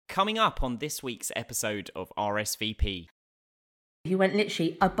Coming up on this week's episode of RSVP. He went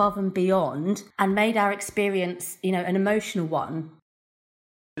literally above and beyond and made our experience, an emotional one.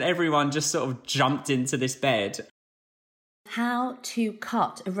 Everyone just sort of jumped into this bed. How to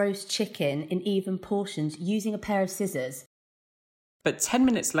cut a roast chicken in even portions using a pair of scissors. But 10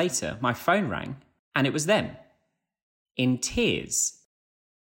 minutes later, my phone rang and it was them. In tears.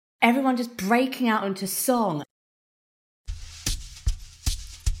 Everyone just breaking out into song.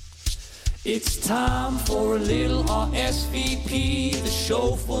 It's time for a little RSVP, the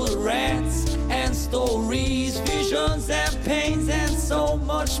show full of rants and stories, visions and pains and so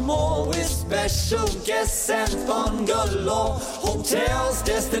much more, with special guests and fun galore. Hotels,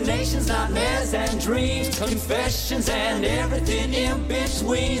 destinations, nightmares and dreams, confessions and everything in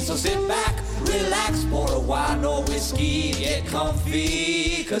between. So sit back, relax, pour a wine or whiskey, get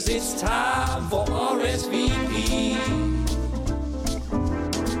comfy, 'cause it's time for RSVP.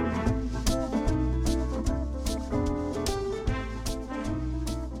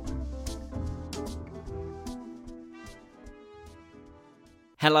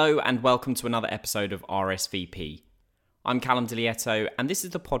 Hello and welcome to another episode of RSVP. I'm Callum Dilietto and this is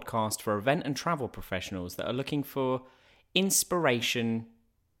the podcast for event and travel professionals that are looking for inspiration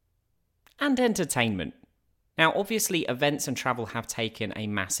and entertainment. Now, obviously, events and travel have taken a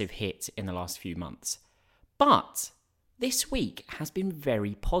massive hit in the last few months, but this week has been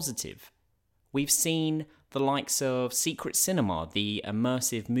very positive. We've seen the likes of Secret Cinema, the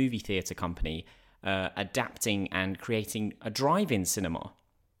immersive movie theatre company, adapting and creating a drive-in cinema.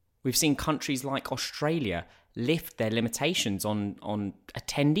 We've seen countries like Australia lift their limitations on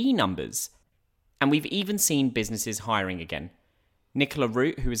attendee numbers. And we've even seen businesses hiring again. Nicola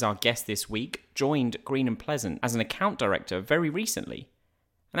Root, who is our guest this week, joined Green & Pleasant as an account director very recently.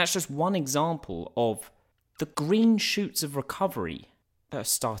 And that's just one example of the green shoots of recovery that are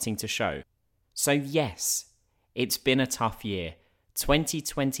starting to show. So yes, it's been a tough year.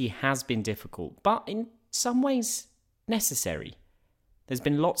 2020 has been difficult, but in some ways necessary. There's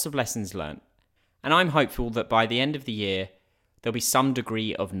been lots of lessons learnt, and I'm hopeful that by the end of the year, there'll be some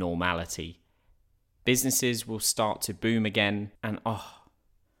degree of normality. Businesses will start to boom again, and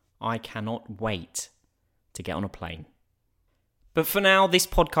I cannot wait to get on a plane. But for now, this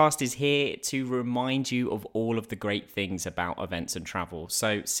podcast is here to remind you of all of the great things about events and travel.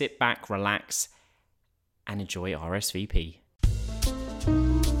 So sit back, relax, and enjoy RSVP.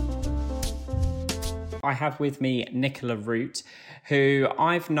 I have with me Nicola Root, who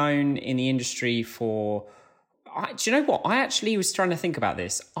I've known in the industry for... do you know what? I actually was trying to think about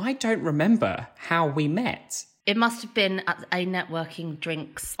this. I don't remember how we met. It must have been at a networking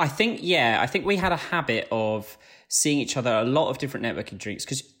drinks. I think we had a habit of seeing each other at a lot of different networking drinks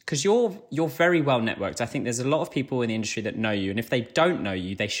because you're very well networked. I think there's a lot of people in the industry that know you, and if they don't know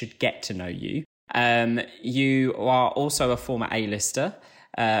you, they should get to know you. You are also a former A-lister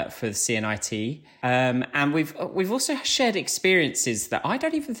for the CNIT, and we've also shared experiences that I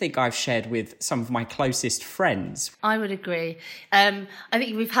don't even think I've shared with some of my closest friends. I would agree. I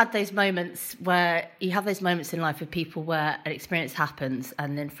think we've had those moments where you have those moments in life with people where an experience happens,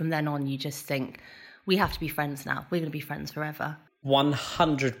 and then from then on you just think, we have to be friends now. We're going to be friends forever.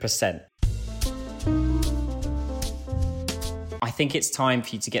 100%. I think it's time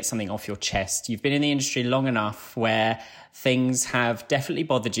for you to get something off your chest. You've been in the industry long enough where things have definitely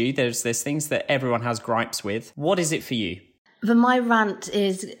bothered you. There's things that everyone has gripes with. What is it for you? But my rant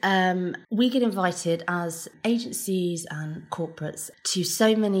is we get invited as agencies and corporates to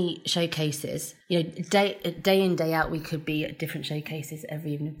so many showcases. Day in, day out, we could be at different showcases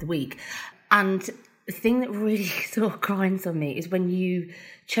every evening of the week. And the thing that really sort of grinds on me is when you've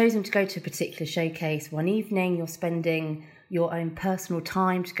chosen to go to a particular showcase one evening, you're spending your own personal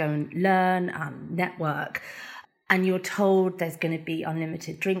time to go and learn and network, and you're told there's going to be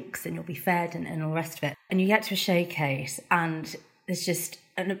unlimited drinks and you'll be fed and all the rest of it. And you get to a showcase and there's just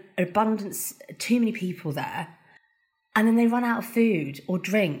an abundance, too many people there, and then they run out of food or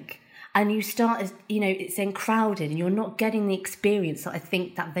drink, and you start, it's then crowded and you're not getting the experience that I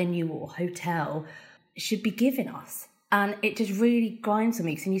think that venue or hotel should be giving us. And it just really grinds on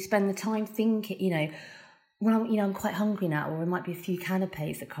me, because when you spend the time thinking, well, I'm quite hungry now, or there might be a few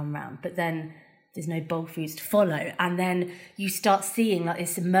canapes that come round, but then there's no bowl foods to follow. And then you start seeing like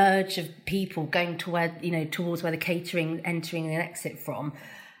this merge of people going to where, towards where the catering entering and exit from.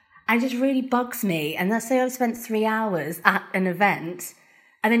 And it just really bugs me. And let's say I've spent 3 hours at an event,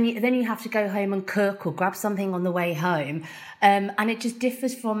 and then you have to go home and cook or grab something on the way home. And it just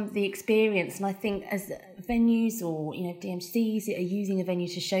differs from the experience. And I think as venues or, DMCs that are using a venue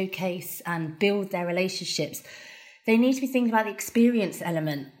to showcase and build their relationships, they need to be thinking about the experience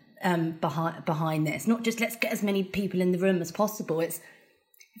element behind this. Not just let's get as many people in the room as possible. It's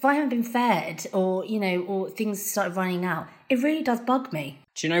if I haven't been fed or things start running out, it really does bug me.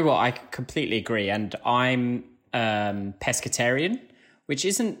 Do you know what? I completely agree. And I'm pescatarian, which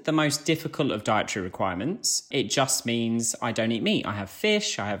isn't the most difficult of dietary requirements. It just means I don't eat meat. I have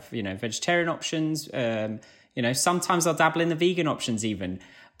fish, I have, vegetarian options. Sometimes I'll dabble in the vegan options even.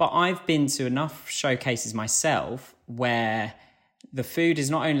 But I've been to enough showcases myself where the food is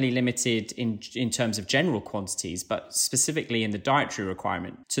not only limited in terms of general quantities, but specifically in the dietary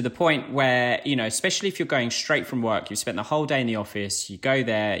requirement, to the point where, especially if you're going straight from work, you've spent the whole day in the office, you go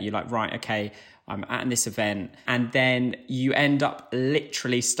there, you're like, right, okay, I'm at this event, and then you end up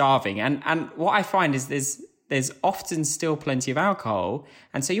literally starving. And what I find is there's often still plenty of alcohol,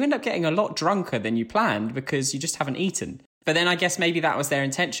 and so you end up getting a lot drunker than you planned because you just haven't eaten. But then I guess maybe that was their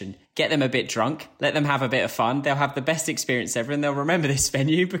intention. Get them a bit drunk, let them have a bit of fun. They'll have the best experience ever and they'll remember this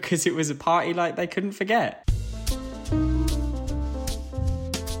venue because it was a party like they couldn't forget.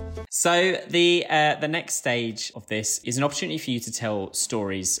 So the next stage of this is an opportunity for you to tell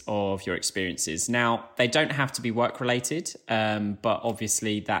stories of your experiences. Now, they don't have to be work related, but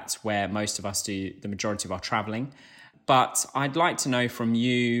obviously that's where most of us do the majority of our traveling. But I'd like to know from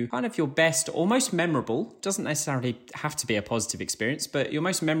you kind of your best or most memorable, doesn't necessarily have to be a positive experience, but your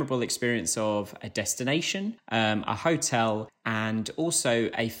most memorable experience of a destination, a hotel, and also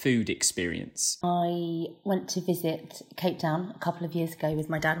a food experience. I went to visit Cape Town a couple of years ago with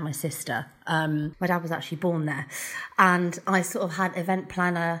my dad and my sister. My dad was actually born there. And I sort of had event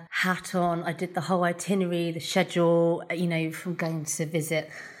planner hat on. I did the whole itinerary, the schedule, from going to visit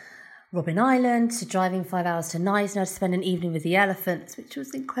Robben Island to driving 5 hours to Knysna to spend an evening with the elephants, which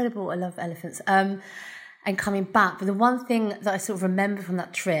was incredible. I love elephants. And coming back. But the one thing that I sort of remember from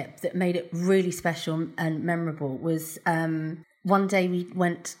that trip that made it really special and memorable was one day we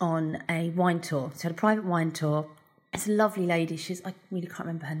went on a wine tour. So I had a private wine tour. It's a lovely lady. I really can't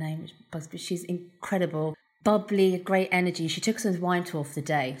remember her name, but she's incredible. Bubbly, great energy. She took us on a wine tour for the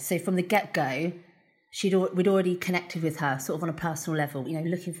day. So from the get-go, we'd already connected with her sort of on a personal level,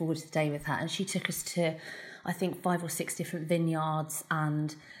 looking forward to the day with her. And she took us to, I think, 5 or 6 different vineyards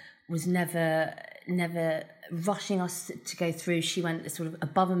and was never rushing us to go through. She went sort of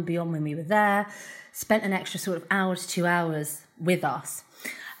above and beyond when we were there, spent an extra sort of hour to 2 hours with us.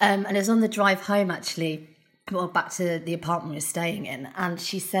 And it was on the drive home, actually, back to the apartment we were staying in. And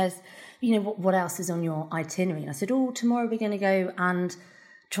she says, what else is on your itinerary? And I said, tomorrow we're going to go and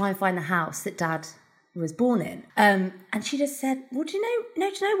try and find the house that Dad was born in. And she just said, well, do you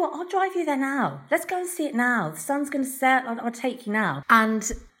know what? I'll drive you there now. Let's go and see it now. The sun's going to set. I'll take you now.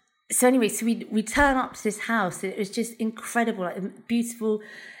 And so anyway, so we turn up to this house. It was just incredible, like beautiful.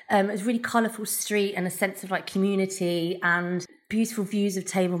 It was a really colourful street and a sense of like community and beautiful views of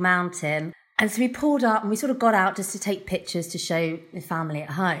Table Mountain. And so we pulled up and we sort of got out just to take pictures to show the family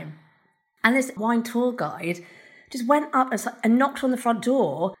at home. And this wine tour guide just went up and knocked on the front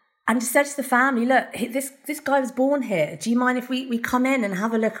door and just said to the family, look, this guy was born here. Do you mind if we come in and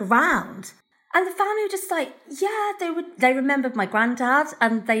have a look around? And the family were just like, yeah, they remembered my granddad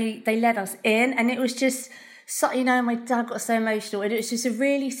and they let us in. And it was just, so, my dad got so emotional. And it was just a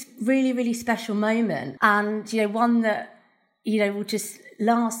really, really, really special moment. And, one that, will just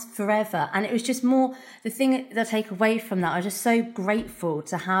last forever. And it was just more, the thing that I take away from that, I was just so grateful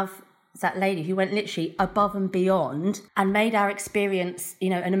to have that lady who went literally above and beyond and made our experience,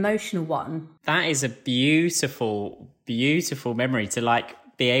 an emotional one. That is a beautiful, beautiful memory to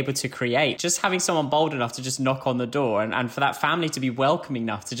be able to create. Just having someone bold enough to just knock on the door and for that family to be welcoming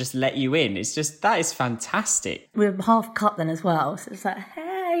enough to just let you in. That is fantastic. We were half cut then as well. So it's like,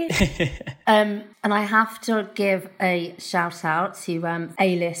 hey. And I have to give a shout out to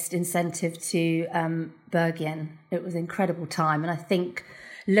A-List incentive to Bergen. It was an incredible time. And I think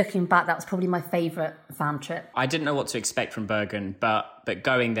looking back, that was probably my favourite fam trip. I didn't know what to expect from Bergen, but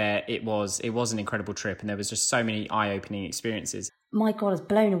going there, it was an incredible trip, and there was just so many eye-opening experiences. My God, I was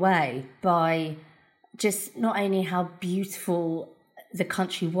blown away by just not only how beautiful the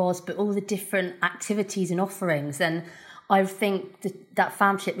country was, but all the different activities and offerings. And I think that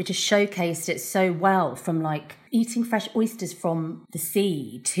fam trip, we just showcased it so well, from eating fresh oysters from the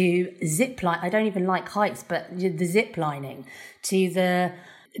sea to zip line. I don't even like heights, but the zip lining, to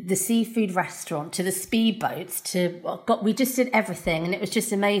the seafood restaurant, to the speedboats, we just did everything, and it was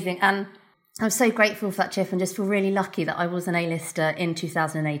just amazing. And I'm so grateful for that trip and just feel really lucky that I was an A-lister in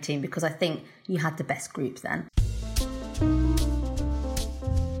 2018, because I think you had the best group then.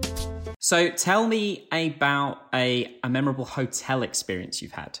 So tell me about a memorable hotel experience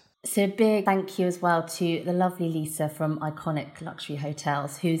you've had. So a big thank you as well to the lovely Lisa from Iconic Luxury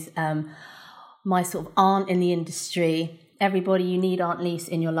Hotels, who's my sort of aunt in the industry. Everybody, you need Aunt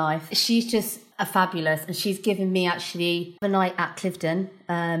Lisa in your life. She's just a fabulous, and she's given me actually a night at Cliveden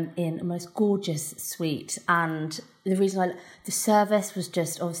in a most gorgeous suite. And the reason the service was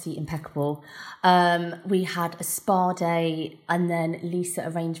just obviously impeccable. We had a spa day, and then Lisa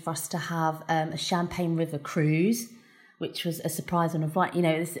arranged for us to have a Champagne River cruise, which was a surprise on a right,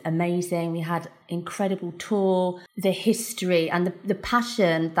 it was amazing. We had incredible tour, the history and the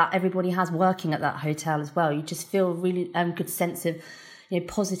passion that everybody has working at that hotel as well. You just feel a really good sense of,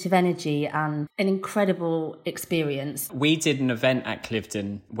 positive energy and an incredible experience. We did an event at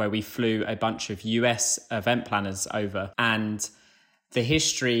Cliveden where we flew a bunch of US event planners over, and the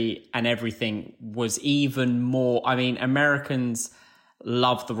history and everything was even more, Americans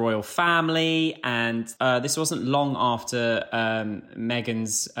love the royal family, and this wasn't long after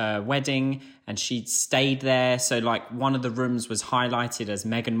Meghan's wedding, and she'd stayed there. So like one of the rooms was highlighted as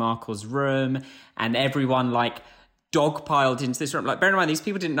Meghan Markle's room, and everyone like dogpiled into this room. Like, bear in mind, these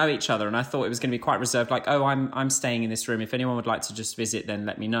people didn't know each other, and I thought it was going to be quite reserved. Like, oh, I'm staying in this room. If anyone would like to just visit, then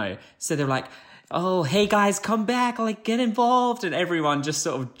let me know. So they're like, oh, hey guys, come back, like get involved. And everyone just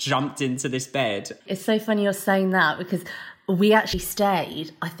sort of jumped into this bed. It's so funny you're saying that, because we actually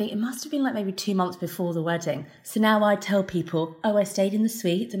stayed, I think it must have been like maybe 2 months before the wedding. So now I tell people, oh, I stayed in the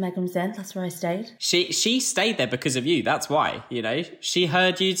suite, the Meghan was in, that's where I stayed. She stayed there because of you, that's why, She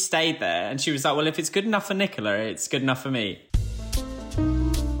heard you'd stayed there, and she was like, well, if it's good enough for Nicola, it's good enough for me.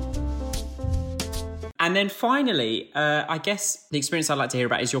 And then finally, I guess the experience I'd like to hear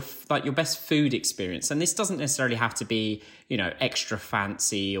about is your best food experience. And this doesn't necessarily have to be, extra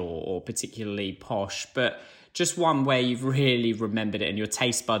fancy or particularly posh, but just one where you've really remembered it and your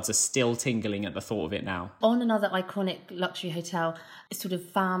taste buds are still tingling at the thought of it now. On another iconic luxury hotel, sort of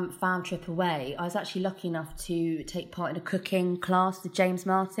farm trip away, I was actually lucky enough to take part in a cooking class with James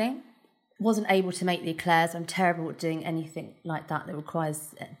Martin. Wasn't able to make the eclairs. I'm terrible at doing anything like that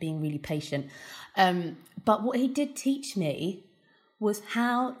requires being really patient. But what he did teach me was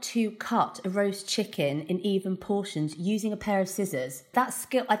how to cut a roast chicken in even portions using a pair of scissors. That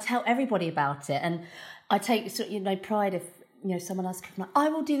skill, I tell everybody about it, and I take pride if someone else could, like, I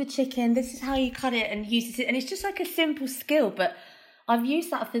will do the chicken, this is how you cut it, and use it. And it's just like a simple skill, but I've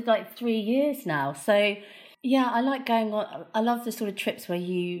used that for like 3 years now. So yeah, I like going on. I love the sort of trips where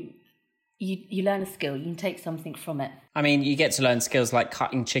you learn a skill, you can take something from it. You get to learn skills like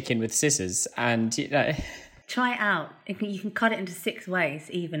cutting chicken with scissors, and try it out. You can cut it into 6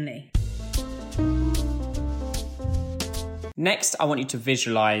 ways evenly. Next, I want you to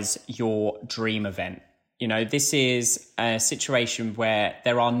visualize your dream event. This is a situation where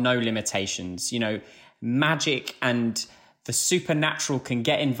there are no limitations. Magic and the supernatural can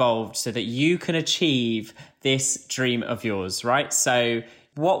get involved so that you can achieve this dream of yours, right? So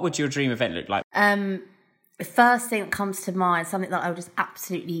what would your dream event look like? The first thing that comes to mind, something that I would just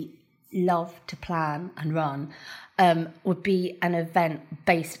absolutely love to plan and run, would be an event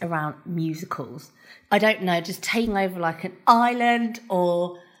based around musicals. I don't know, just taking over like an island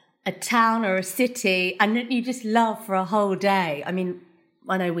or a town or a city, and you just love for a whole day. I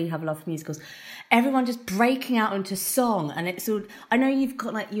know we have a love for musicals. Everyone just breaking out into song, and it's all. I know you've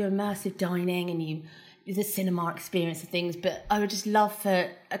got like your immersive dining and the cinema experience of things, but I would just love for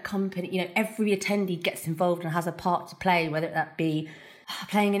a company. Every attendee gets involved and has a part to play, whether that be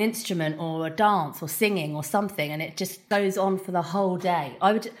playing an instrument or a dance or singing or something, and it just goes on for the whole day.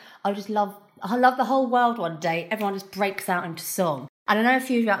 I love the whole world one day. Everyone just breaks out into song. And I know a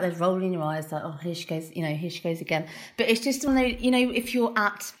few of you out there rolling your eyes like, oh, here she goes again. But it's just, if you're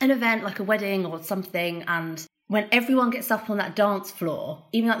at an event like a wedding or something, and when everyone gets up on that dance floor,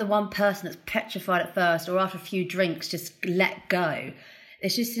 even like the one person that's petrified at first or after a few drinks just let go,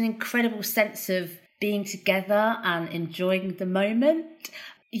 it's just an incredible sense of being together and enjoying the moment.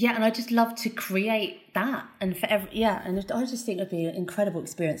 Yeah, and I just love to create that. And and I just think it'd be an incredible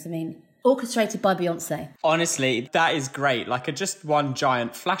experience. Orchestrated by Beyonce. Honestly, that is great. Like just one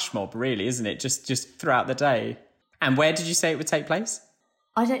giant flash mob, really, isn't it? Just throughout the day. And where did you say it would take place?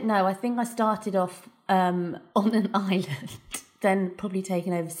 I don't know. I think I started off on an island, then probably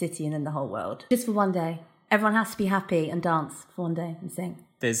taking over city and then the whole world. Just for one day. Everyone has to be happy and dance for one day and sing.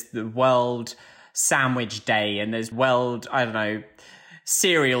 There's the World Sandwich Day and there's World,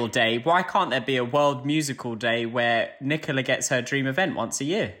 Cereal Day. Why can't there be a World Musical Day where Nicola gets her dream event once a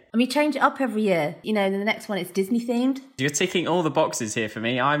year? We change it up every year. The next one it's Disney themed. You're ticking all the boxes here for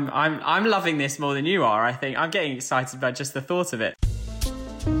me. I'm loving this more than you are. I think I'm getting excited by just the thought of it.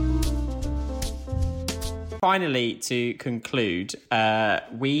 Finally, to conclude,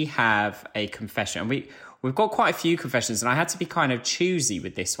 we have a confession. We've got quite a few confessions, and I had to be kind of choosy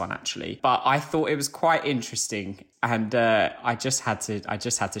with this one, actually. But I thought it was quite interesting, and I just had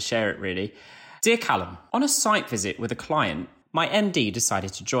to share it, really. Dear Callum, on a site visit with a client, my MD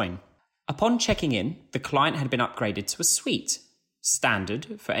decided to join. Upon checking in, the client had been upgraded to a suite,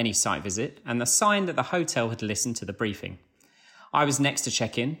 standard for any site visit, and the sign that the hotel had listened to the briefing. I was next to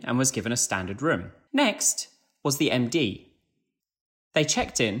check in and was given a standard room. Next was the MD. They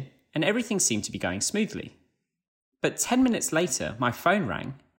checked in, and everything seemed to be going smoothly. But 10 minutes later, my phone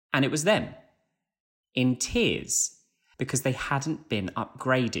rang, and it was them, in tears, because they hadn't been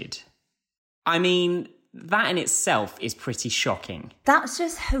upgraded. I mean, that in itself is pretty shocking. That's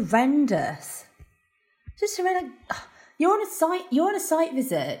just horrendous. Just horrendous. You're on a site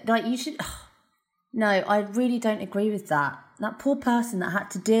visit. Like, you should... No, I really don't agree with that. That poor person that had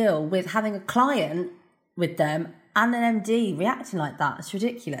to deal with having a client with them and an MD reacting like that. It's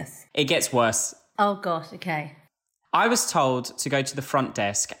ridiculous. It gets worse. Oh, gosh, okay. I was told to go to the front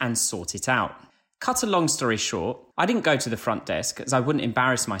desk and sort it out. Cut a long story short, I didn't go to the front desk as I wouldn't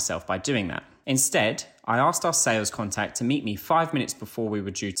embarrass myself by doing that. Instead, I asked our sales contact to meet me 5 minutes before we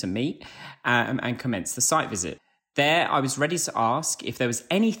were due to meet and commence the site visit. There, I was ready to ask if there was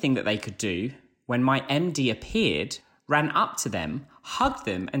anything that they could do when my MD appeared, ran up to them, hugged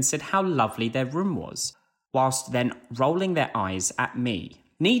them and said how lovely their room was, whilst then rolling their eyes at me.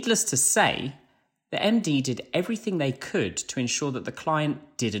 Needless to say, the MD did everything they could to ensure that the client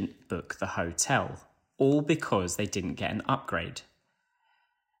didn't book the hotel, all because they didn't get an upgrade.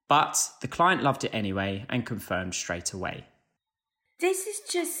 But the client loved it anyway and confirmed straight away. This is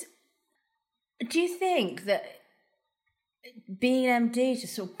just... Do you think that being an MD has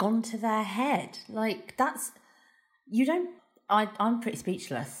just sort of gone to their head? Like, that's... You don't... I'm pretty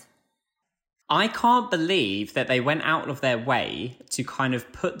speechless. I can't believe that they went out of their way to kind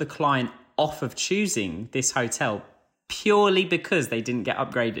of put the client off of choosing this hotel purely because they didn't get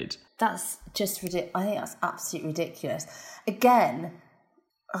upgraded. That's just ridiculous. I think that's absolutely ridiculous. Again,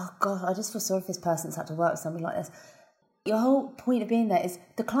 oh God, I just feel sorry for this person that's had to work with somebody like this. Your whole point of being there is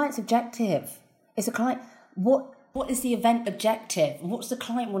the client's objective. It's the client. What is the event objective? What's the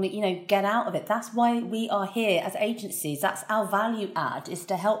client want to, get out of it? That's why we are here as agencies. That's our value add, is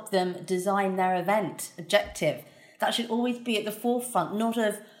to help them design their event objective. That should always be at the forefront, not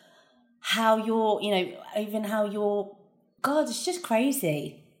of how you're, even how you're... God, it's just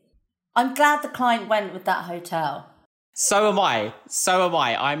crazy. I'm glad the client went with that hotel. So am I.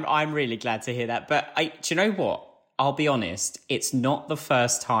 I'm really glad to hear that. But do you know what? I'll be honest. It's not the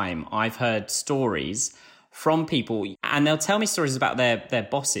first time I've heard stories from people, and they'll tell me stories about their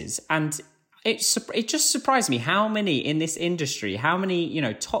bosses, and it just surprised me how many in this industry, how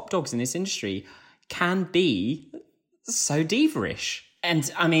many top dogs in this industry can be so diva-ish. And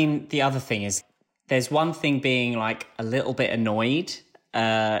I mean, the other thing is, there's one thing being like a little bit annoyed,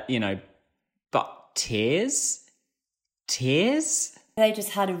 but tears. They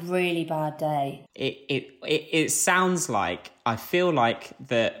just had a really bad day. It sounds like, I feel like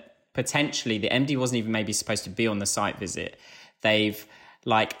that potentially the MD wasn't even maybe supposed to be on the site visit. They've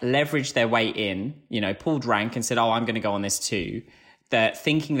leveraged their way in, pulled rank and said, oh, I'm going to go on this too. They're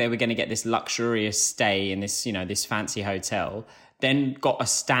thinking they were going to get this luxurious stay in this, this fancy hotel, then got a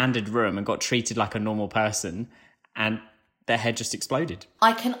standard room and got treated like a normal person, and their head just exploded.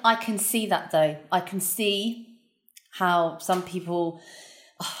 I can see that though. I can see how some people...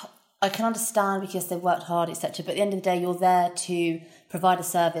 I can understand because they've worked hard, etc. But at the end of the day, you're there to provide a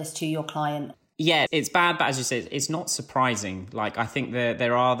service to your client. Yeah, it's bad, but as you said, it's not surprising. I think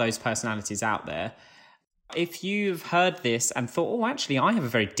there are those personalities out there. If you've heard this and thought, oh, actually, I have a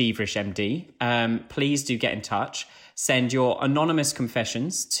very diva-ish MD, please do get in touch. Send your anonymous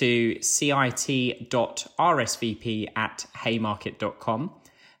confessions to cit.rsvp@haymarket.com.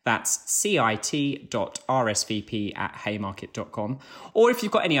 That's cit.rsvp@haymarket.com. Or if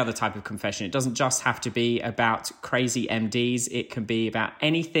you've got any other type of confession, it doesn't just have to be about crazy MDs. It can be about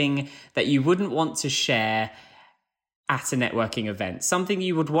anything that you wouldn't want to share at a networking event. Something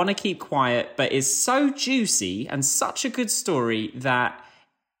you would want to keep quiet, but is so juicy and such a good story that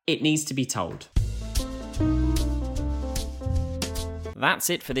it needs to be told.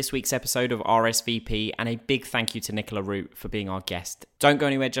 That's it for this week's episode of RSVP, and a big thank you to Nicola Root for being our guest. Don't go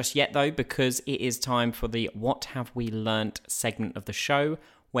anywhere just yet though, because it is time for the What Have We Learnt segment of the show,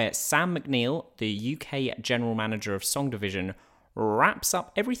 where Sam McNeil, the UK General Manager of Song Division, wraps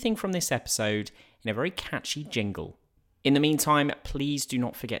up everything from this episode in a very catchy jingle. In the meantime, please do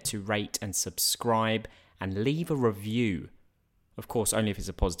not forget to rate and subscribe and leave a review. Of course, only if it's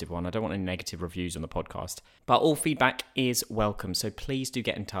a positive one. I don't want any negative reviews on the podcast. But all feedback is welcome, so please do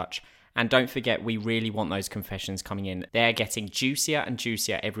get in touch. And don't forget, we really want those confessions coming in. They're getting juicier and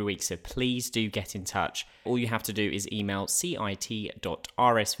juicier every week, so please do get in touch. All you have to do is email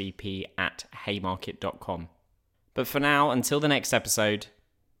cit.rsvp@haymarket.com. But for now, until the next episode,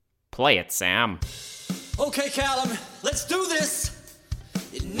 play it, Sam. Okay, Callum, let's do this.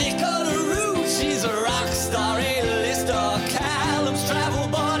 Nicola Roux, she's a rock star, A-lister. Callum's travel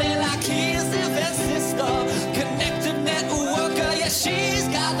buddy like his event sister. Connected networker, yeah, she's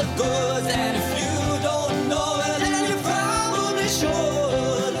got the goods. And if you don't know her, then you probably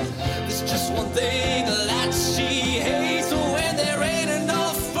should. There's just one thing that she hates: when there ain't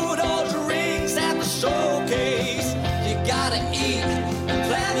enough food or drinks at the showcase. You gotta eat, and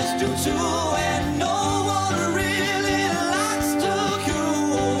planners do too, and no one really likes to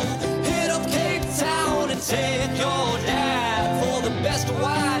queue. Hit up Cape Town and take your dad for the best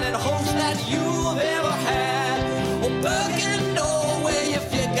wine and host that you've ever had. Or Bergen, Norway,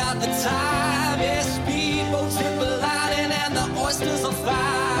 if you got the time. Yeah, speedboats, hip-lining, and the oysters are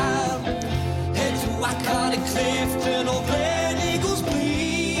fine. Head to iconic Clifton or Glen Eagles,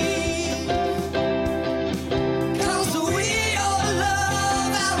 please. 'Cause we all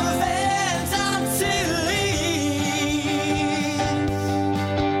love our events Antilles.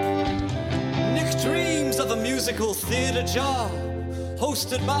 Nick dreams of a musical theatre job,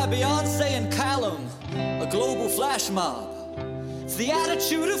 hosted by Beyonce and Callum, a global flash mob. It's the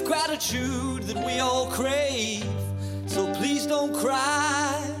attitude of gratitude that we all crave. So please don't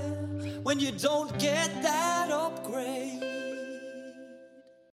cry when you don't get that upgrade.